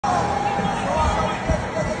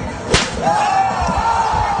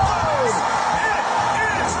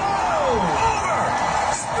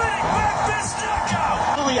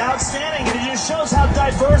shows how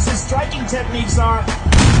diverse his striking techniques are.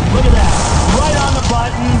 Look at that. Right on the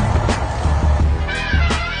button.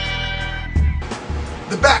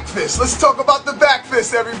 The back fist. Let's talk about the back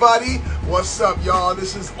fist, everybody. What's up, y'all?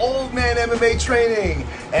 This is Old Man MMA Training,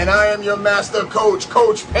 and I am your master coach,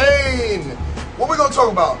 Coach Payne. What we gonna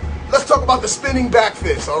talk about? Let's talk about the spinning back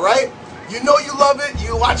fist, all right? You know you love it.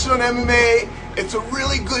 You watch it on MMA. It's a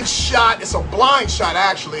really good shot. It's a blind shot,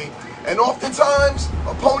 actually. And oftentimes,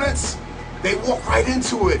 opponents, they walk right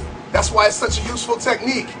into it. That's why it's such a useful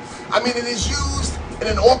technique. I mean, it is used in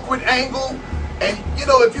an awkward angle. And, you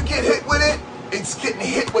know, if you get hit with it, it's getting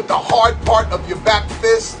hit with the hard part of your back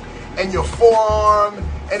fist and your forearm.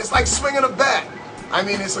 And it's like swinging a bat. I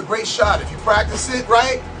mean, it's a great shot. If you practice it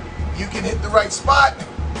right, you can hit the right spot.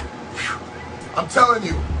 I'm telling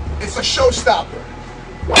you, it's a showstopper.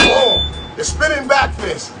 Boom. The spinning back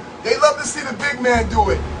fist. They love to see the big man do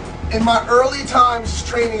it. In my early times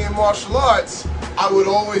training in martial arts, I would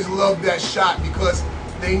always love that shot because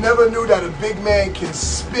they never knew that a big man can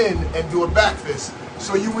spin and do a back fist.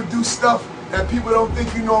 So you would do stuff that people don't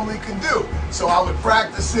think you normally can do. So I would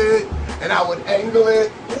practice it and I would angle it.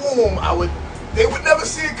 Boom. They would never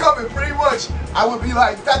see it coming, pretty much. I would be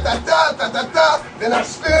like, da da da da da da. Then I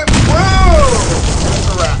spin. Boom. That's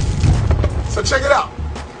a wrap. So check it out.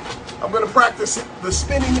 I'm gonna practice the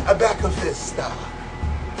spinning back of fist.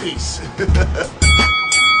 Peace.